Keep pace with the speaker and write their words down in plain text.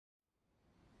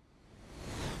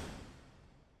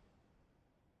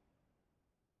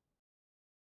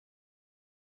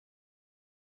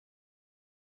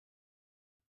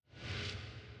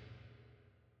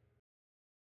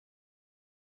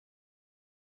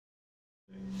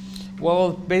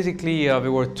Well, basically,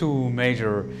 there were two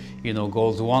major,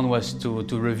 goals. One was to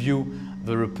review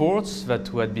the reports that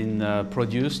had been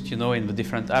produced, in the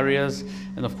different areas.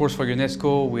 And of course, for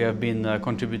UNESCO, we have been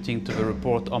contributing to the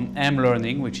report on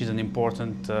learning, which is an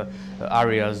important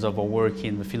areas of our work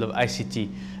in the field of ICT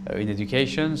in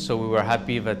education. So we were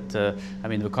happy that,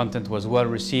 the content was well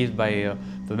received by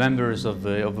the members of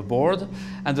the board.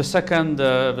 And the second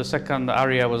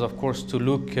area was, of course, to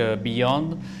look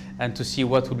beyond and to see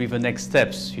what would be the next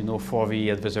steps, for the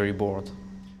advisory board.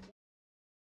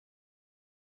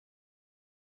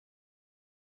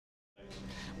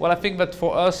 Well, I think that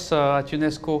for us at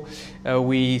UNESCO,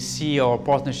 we see our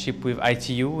partnership with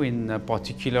ITU in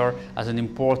particular as an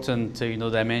important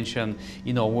dimension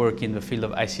in our work in the field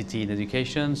of ICT in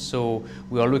education. So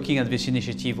we are looking at this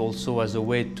initiative also as a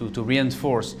way to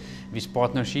reinforce this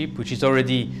partnership, which is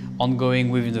already ongoing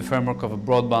within the framework of a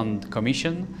broadband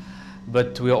commission.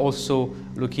 But we are also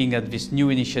looking at this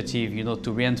new initiative,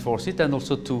 to reinforce it and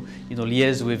also to,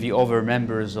 liaise with the other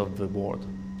members of the board.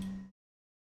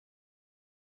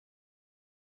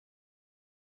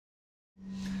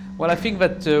 Well, I think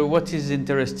that what is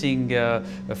interesting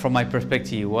from my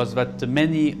perspective was that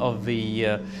many of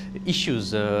the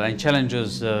issues and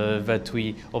challenges that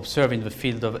we observe in the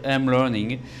field of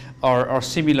learning are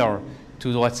similar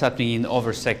to what's happening in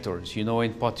other sectors.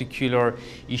 In particular,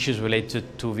 issues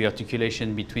related to the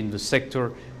articulation between the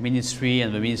sector ministry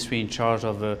and the ministry in charge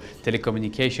of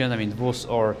telecommunication. Those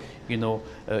are,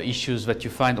 issues that you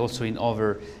find also in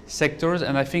other sectors.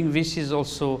 And I think this is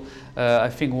also,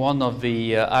 one of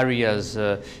the areas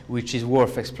which is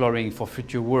worth exploring for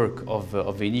future work of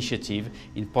the initiative.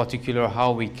 In particular,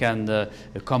 how we can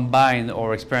combine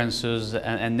our experiences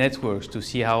and networks to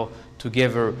see how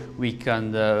together we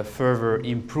can further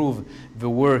improve the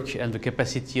work and the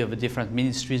capacity of the different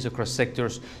ministries across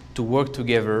sectors to work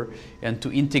together and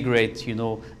to integrate,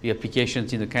 the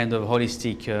applications in a kind of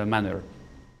holistic manner.